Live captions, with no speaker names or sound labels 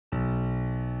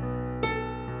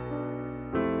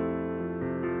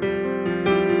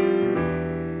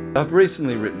I've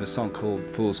recently written a song called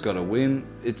Fool's Gotta Win.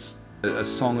 It's a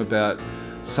song about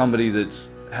somebody that's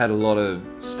had a lot of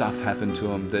stuff happen to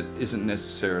them that isn't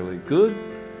necessarily good,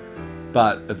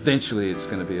 but eventually it's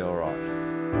going to be all right.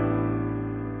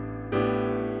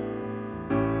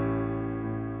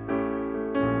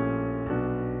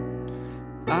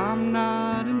 I'm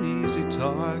not an easy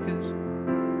target,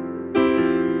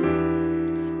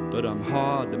 but I'm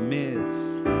hard to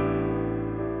miss.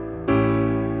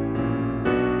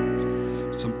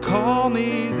 Some call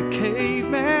me the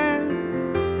caveman,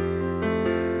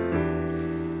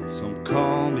 some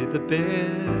call me the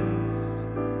best.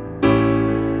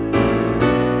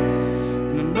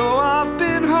 And I know I've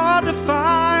been hard to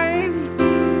find,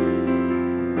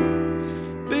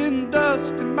 been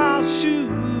dust in my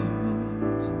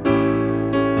shoes,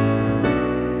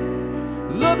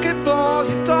 looking for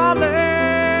you, darling,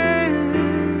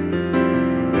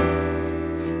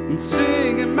 and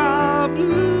singing my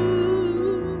blues.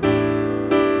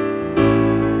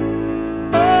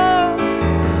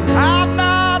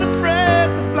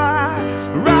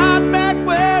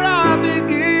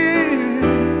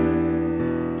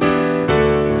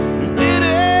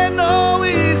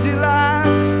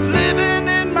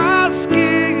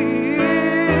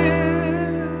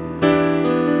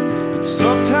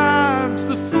 Sometimes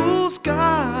the fool's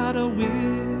gotta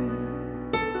win.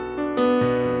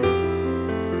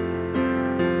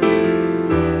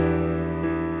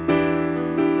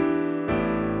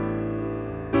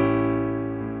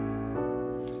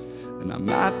 And I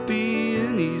might be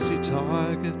an easy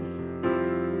target,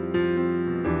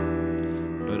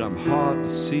 but I'm hard to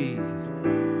see.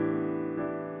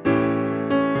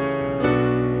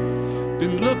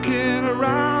 Been looking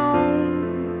around,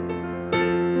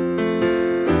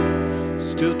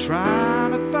 still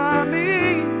trying to find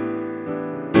me.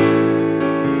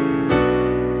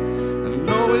 And I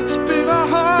know it's been a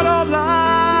hard old life,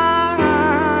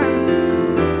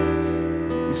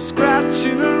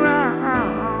 scratching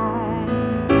around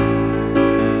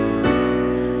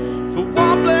for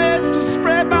one blade to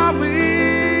spread my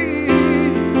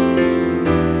wings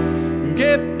and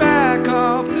get back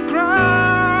off the ground.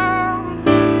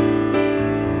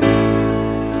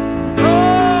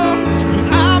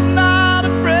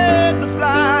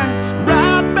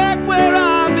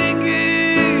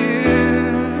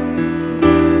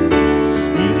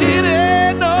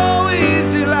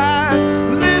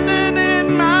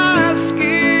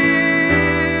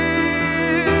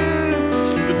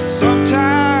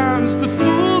 Sometimes the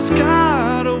fool's got